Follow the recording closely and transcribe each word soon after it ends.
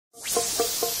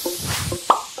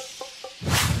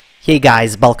Hey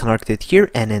guys, Balkan Architect here,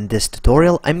 and in this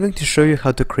tutorial I'm going to show you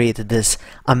how to create this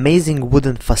amazing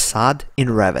wooden facade in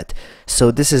Revit. So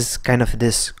this is kind of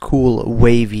this cool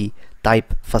wavy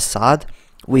type facade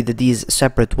with these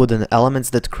separate wooden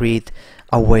elements that create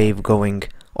a wave going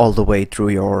all the way through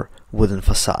your wooden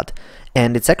facade.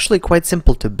 And it's actually quite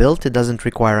simple to build. It doesn't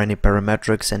require any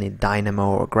parametrics, any dynamo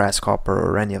or grasshopper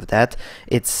or any of that.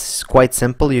 It's quite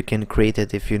simple. You can create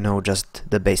it if you know just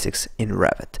the basics in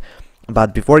Revit.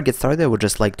 But before I get started, I would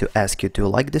just like to ask you to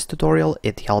like this tutorial.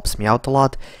 It helps me out a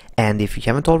lot, and if you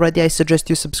haven't already, I suggest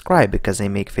you subscribe because I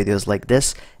make videos like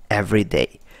this every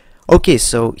day. Okay,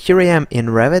 so here I am in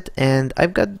Revit, and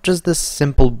I've got just this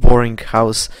simple boring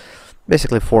house,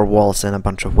 basically 4 walls and a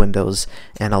bunch of windows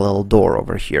and a little door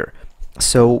over here.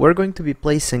 So we're going to be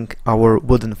placing our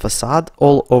wooden facade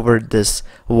all over this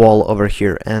wall over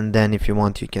here, and then if you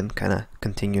want you can kind of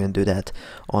continue and do that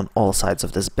on all sides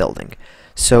of this building.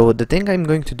 So the thing I'm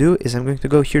going to do is I'm going to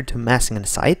go here to Massing and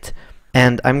Site,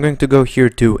 and I'm going to go here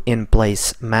to In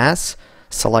Place Mass,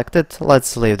 select it,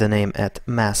 let's leave the name at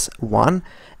Mass 1,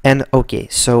 and okay,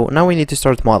 so now we need to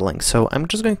start modeling. So I'm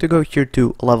just going to go here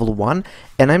to Level 1,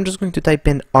 and I'm just going to type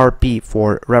in RP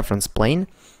for Reference Plane,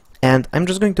 and I'm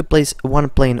just going to place one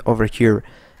plane over here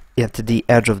at the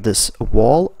edge of this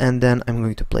wall, and then I'm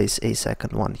going to place a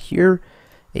second one here,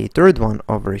 a third one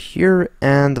over here,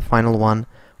 and the final one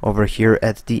over here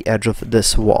at the edge of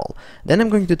this wall. Then I'm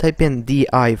going to type in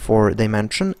DI for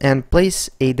dimension and place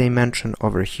a dimension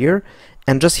over here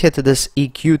and just hit this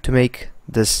EQ to make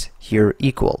this here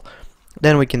equal.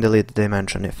 Then we can delete the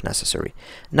dimension if necessary.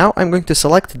 Now I'm going to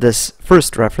select this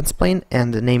first reference plane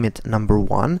and name it number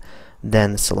 1,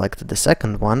 then select the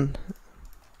second one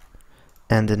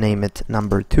and name it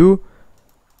number 2.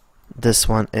 This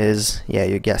one is, yeah,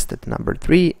 you guessed it, number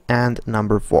 3 and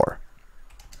number 4.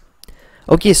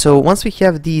 Okay, so once we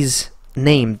have these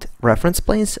named reference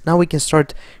planes, now we can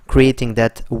start creating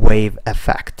that wave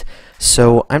effect.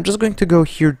 So I'm just going to go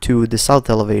here to the south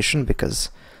elevation because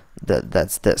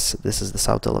this is the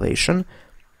south elevation.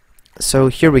 So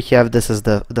here we have, this is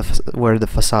where the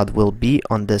facade will be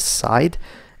on this side,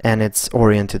 and it's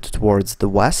oriented towards the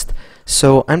west.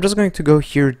 So I'm just going to go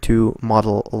here to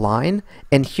Model Line,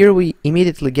 and here we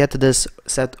immediately get this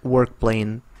Set Work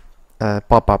Plane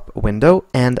pop-up window,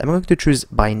 and I'm going to choose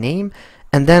by name,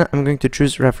 and then I'm going to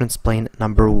choose reference plane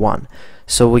number 1,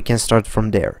 so we can start from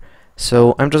there.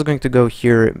 So I'm just going to go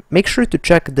here, make sure to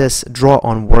check this draw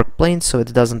on work plane so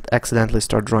it doesn't accidentally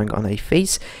start drawing on a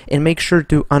face, and make sure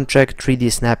to uncheck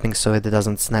 3D snapping so it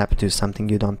doesn't snap to something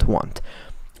you don't want.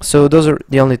 So those are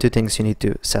the only 2 things you need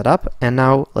to set up, and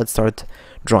now let's start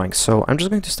drawing. So I'm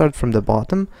just going to start from the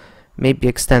bottom, maybe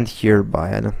extend here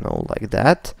by, I don't know, like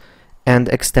that, and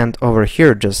extend over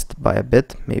here just by a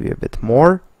bit, maybe a bit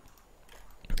more.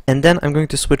 And then I'm going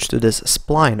to switch to this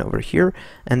spline over here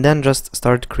and then just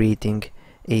start creating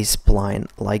a spline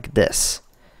like this.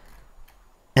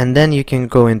 And then you can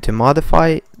go into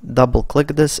Modify, double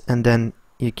click this, and then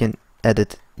you can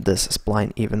edit this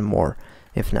spline even more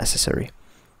if necessary.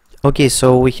 Okay,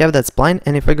 so we have that spline,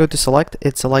 and if I go to select,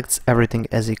 it selects everything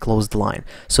as a closed line.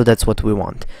 So that's what we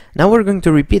want. Now we're going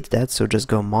to repeat that, so just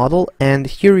go Model, and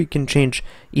here you can change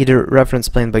either reference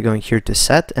plane by going here to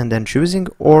Set and then choosing,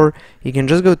 or you can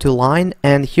just go to Line,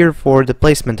 and here for the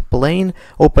placement plane,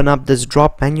 open up this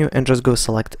drop menu and just go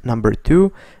select number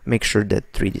 2, make sure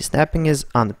that 3D snapping is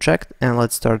unchecked, and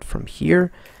let's start from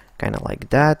here, kind of like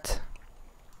that,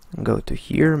 go to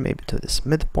here, maybe to this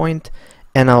midpoint.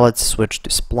 And now let's switch to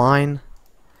spline,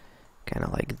 kind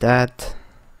of like that.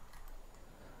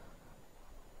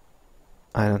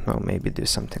 I don't know, maybe do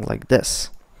something like this.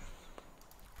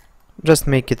 Just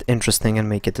make it interesting and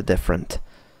make it different.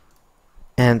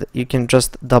 And you can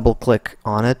just double click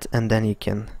on it and then you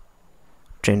can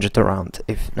change it around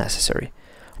if necessary.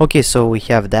 Okay, so we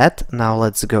have that. Now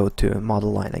let's go to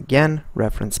Model Line again,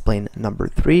 reference plane number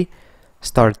 3.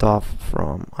 Start off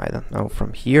from, I don't know,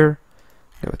 from here.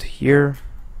 Go to here,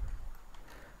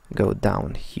 go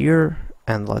down here,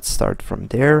 and let's start from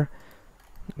there,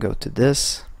 go to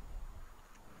this,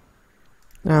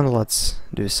 and let's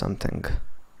do something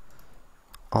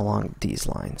along these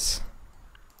lines.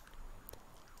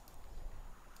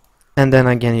 And then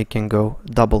again you can go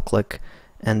double click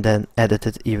and then edit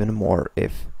it even more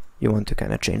if you want to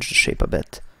kind of change the shape a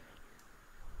bit.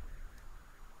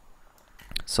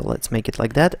 So let's make it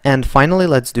like that, and finally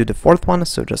let's do the 4th one.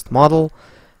 So just Model,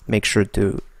 make sure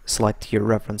to select here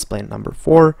reference plane number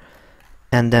 4,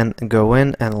 and then go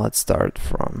in and let's start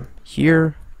from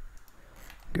here,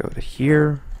 go to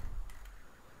here,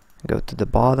 go to the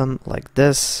bottom like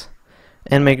this,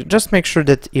 and just make sure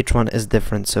that each one is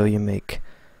different, so you make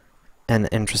an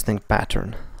interesting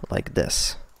pattern like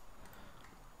this.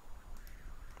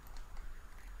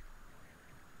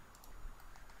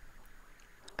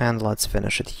 And let's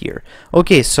finish it here.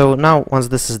 Okay, so now once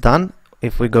this is done,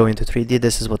 if we go into 3D,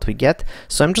 this is what we get.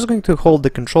 So I'm just going to hold the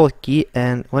control key,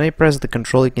 and when I press the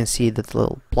control, you can see that the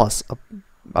little plus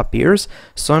appears.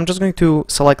 So I'm just going to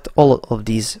select all of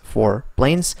these 4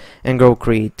 planes and go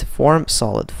create form,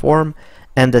 solid form,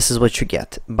 and this is what you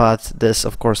get. But this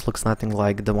of course looks nothing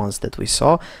like the ones that we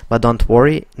saw, but don't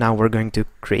worry, now we're going to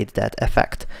create that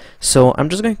effect. So I'm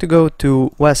just going to go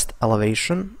to west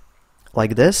elevation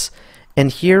like this, and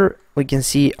here we can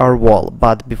see our wall.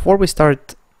 But before we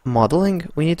start modeling,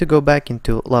 we need to go back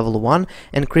into level 1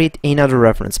 and create another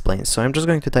reference plane. So I'm just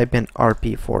going to type in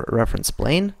RP for reference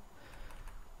plane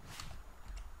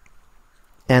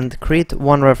and create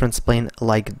one reference plane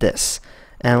like this,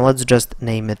 and let's just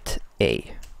name it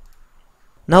A.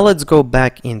 Now let's go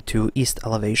back into east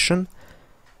elevation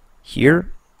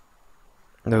here.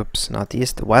 Oops, not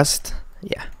east, west.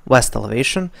 Yeah, west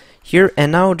elevation here,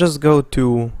 and now just go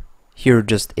to here,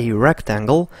 just a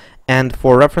rectangle, and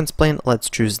for reference plane let's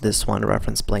choose this one,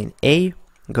 reference plane A,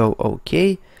 go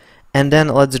OK, and then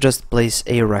let's just place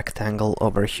a rectangle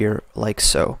over here like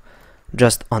so,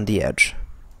 just on the edge.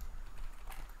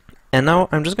 And now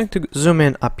I'm just going to zoom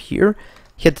in up here,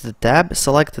 hit the tab,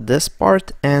 select this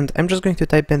part, and I'm just going to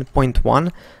type in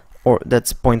 0.1, or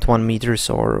that's 0.1 meters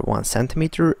or 1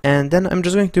 centimeter, and then I'm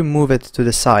just going to move it to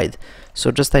the side.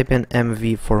 So just type in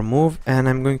MV for move, and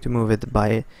I'm going to move it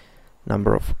by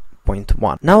number of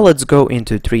 0.1. Now let's go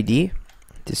into 3D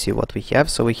to see what we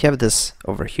have. So we have this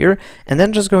over here, and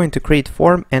then just go into create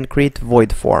form and create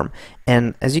void form,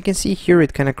 and as you can see here,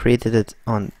 it kind of created it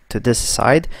on to this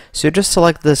side. So you just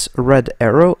select this red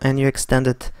arrow and you extend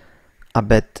it a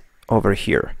bit over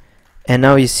here, and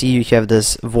now you see you have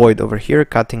this void over here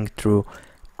cutting through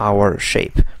our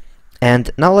shape.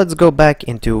 And now let's go back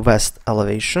into west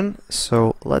elevation.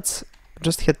 So let's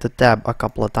just hit the tab a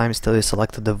couple of times till you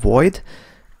select the void,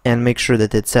 and make sure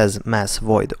that it says mass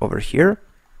void over here.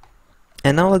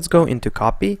 And now let's go into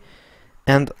copy,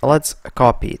 and let's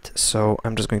copy it. So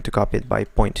I'm just going to copy it by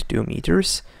 0.2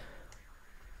 meters.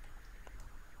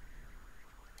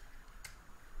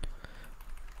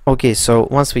 Okay, so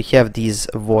once we have these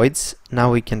voids,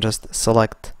 now we can just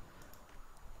select.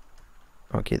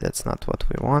 Okay, that's not what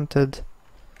we wanted.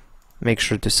 Make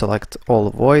sure to select all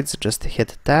voids, just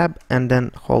hit tab and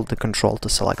then hold the control to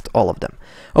select all of them.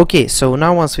 Okay, so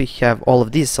now once we have all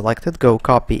of these selected, go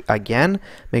copy again,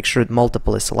 make sure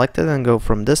multiple is selected, and go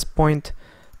from this point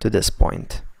to this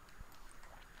point.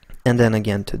 And then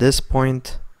again to this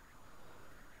point.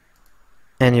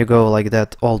 And you go like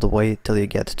that all the way till you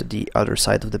get to the other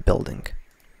side of the building.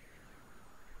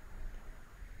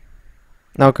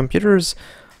 Now computers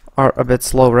are a bit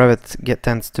slow. Revit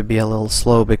tends to be a little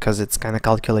slow because it's kind of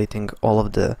calculating all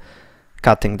of the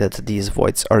cutting that these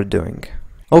voids are doing.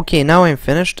 Okay, now I'm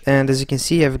finished, and as you can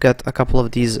see, I've got a couple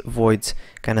of these voids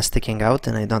kind of sticking out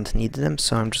and I don't need them,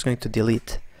 so I'm just going to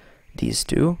delete these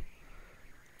two.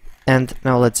 And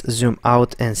now let's zoom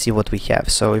out and see what we have.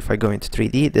 So if I go into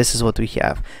 3D, this is what we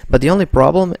have. But the only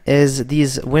problem is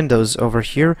these windows over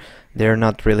here, they're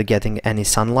not really getting any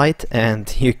sunlight,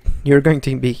 and you're going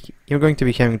to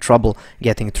be having trouble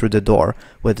getting through the door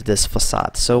with this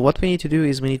facade. So what we need to do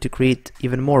is we need to create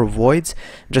even more voids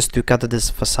just to cut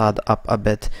this facade up a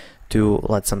bit, to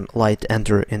let some light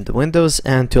enter in the windows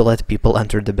and to let people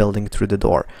enter the building through the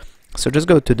door. So just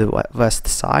go to the west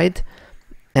side,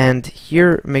 and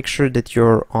here make sure that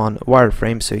you're on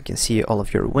wireframe so you can see all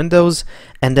of your windows,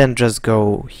 and then just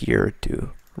go here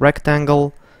to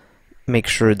rectangle, make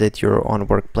sure that you're on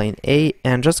work plane A,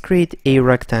 and just create a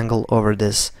rectangle over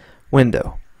this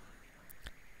window.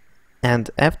 And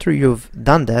after you've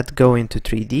done that, go into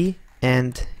 3D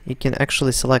and you can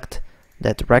actually select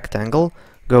that rectangle,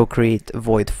 go create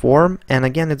void form, and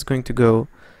again it's going to go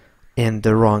in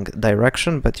the wrong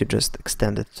direction, but you just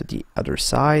extend it to the other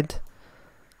side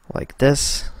like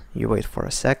this. You wait for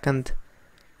a second.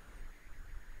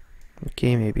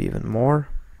 Okay, maybe even more.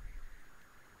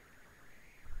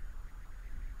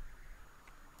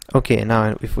 Okay,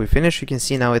 now if we finish, you can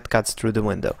see now it cuts through the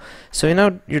window. So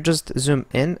now you just zoom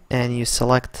in and you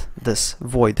select this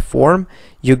void form,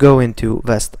 you go into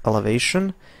west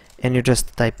elevation and you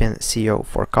just type in CO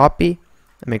for copy,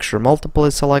 make sure multiple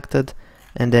is selected,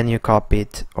 and then you copy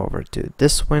it over to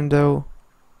this window.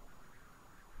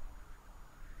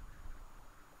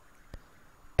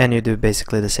 And you do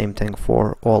basically the same thing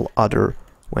for all other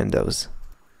windows.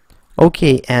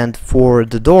 Okay, and for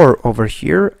the door over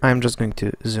here, I'm just going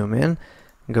to zoom in,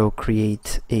 go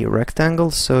create a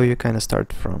rectangle, so you kind of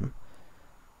start from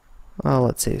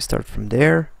let's say you start from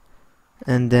there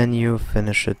and then you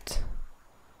finish it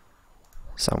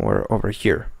somewhere over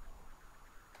here.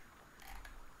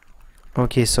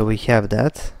 Okay, so we have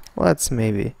that. Let's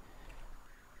maybe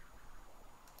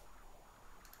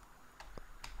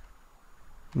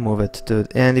move it to,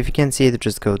 and if you can't see it,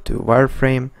 just go to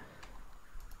wireframe.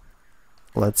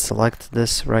 Let's select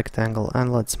this rectangle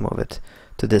and let's move it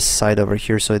to this side over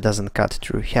here so it doesn't cut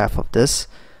through half of this,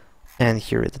 and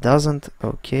here it doesn't.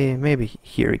 Okay, maybe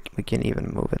here we can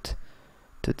even move it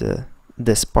to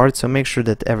this part, so make sure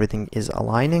that everything is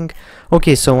aligning.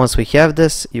 Okay, so once we have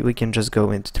this, we can just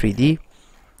go into 3D,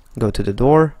 go to the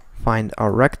door, find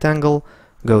our rectangle,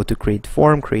 go to create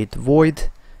form, create void,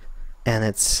 and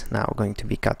it's now going to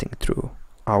be cutting through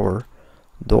our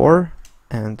door,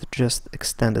 and just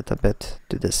extend it a bit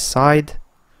to this side.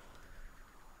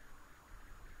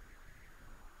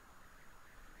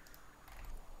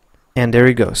 And there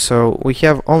you go. So we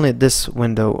have only this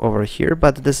window over here,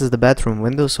 but this is the bathroom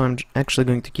window, so I'm actually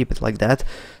going to keep it like that,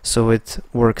 so it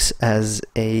works as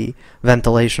a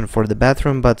ventilation for the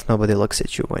bathroom, but nobody looks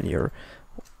at you when you're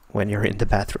in the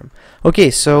bathroom.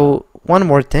 Okay, so one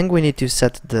more thing, we need to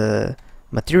set the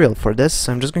material for this.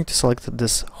 So I'm just going to select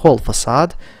this whole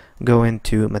facade, go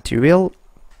into material,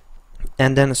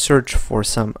 and then search for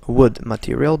some wood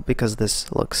material, because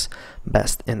this looks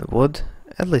best in wood,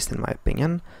 at least in my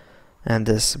opinion. And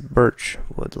this birch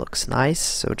wood looks nice,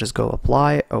 so just go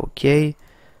apply. Okay,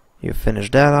 you finish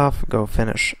that off, go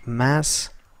finish mass,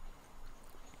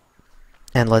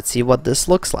 and let's see what this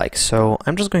looks like. So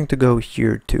I'm just going to go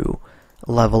here to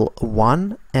level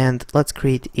 1 and let's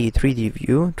create a 3D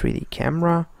view, 3D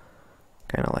camera,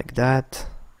 kind of like that.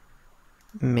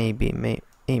 Maybe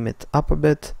aim it up a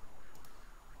bit,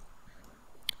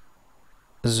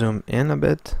 zoom in a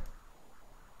bit,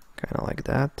 kind of like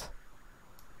that.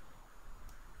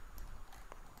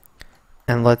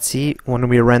 And let's see when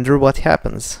we render what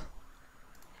happens.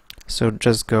 So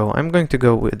just go, I'm going to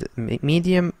go with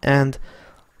medium, and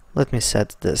let me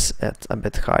set this at a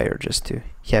bit higher just to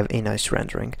have a nice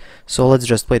rendering. So let's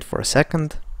just wait for a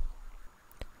second.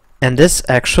 And this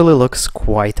actually looks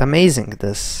quite amazing.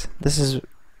 This is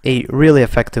a really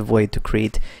effective way to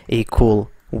create a cool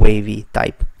wavy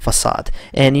type facade,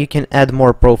 and you can add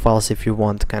more profiles if you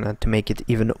want, kind of to make it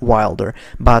even wilder.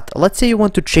 But let's say you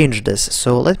want to change this,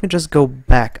 so let me just go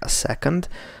back a second.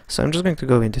 So I'm just going to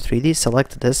go into 3D,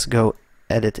 select this, go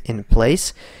edit in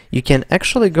place. You can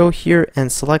actually go here and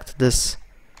select this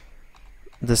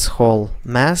whole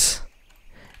mass,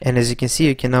 and as you can see,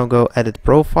 you can now go edit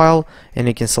profile, and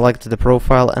you can select the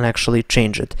profile and actually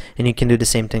change it, and you can do the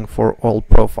same thing for all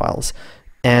profiles.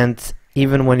 And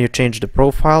even when you change the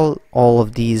profile, all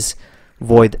of these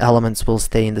void elements will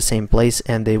stay in the same place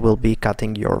and they will be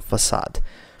cutting your facade.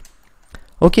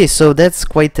 Okay, so that's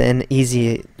quite an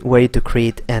easy way to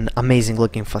create an amazing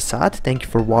looking facade. Thank you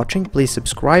for watching. Please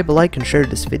subscribe, like and share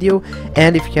this video,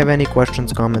 and if you have any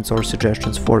questions, comments or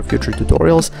suggestions for future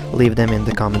tutorials, leave them in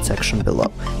the comment section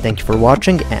below. Thank you for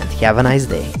watching and have a nice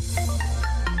day.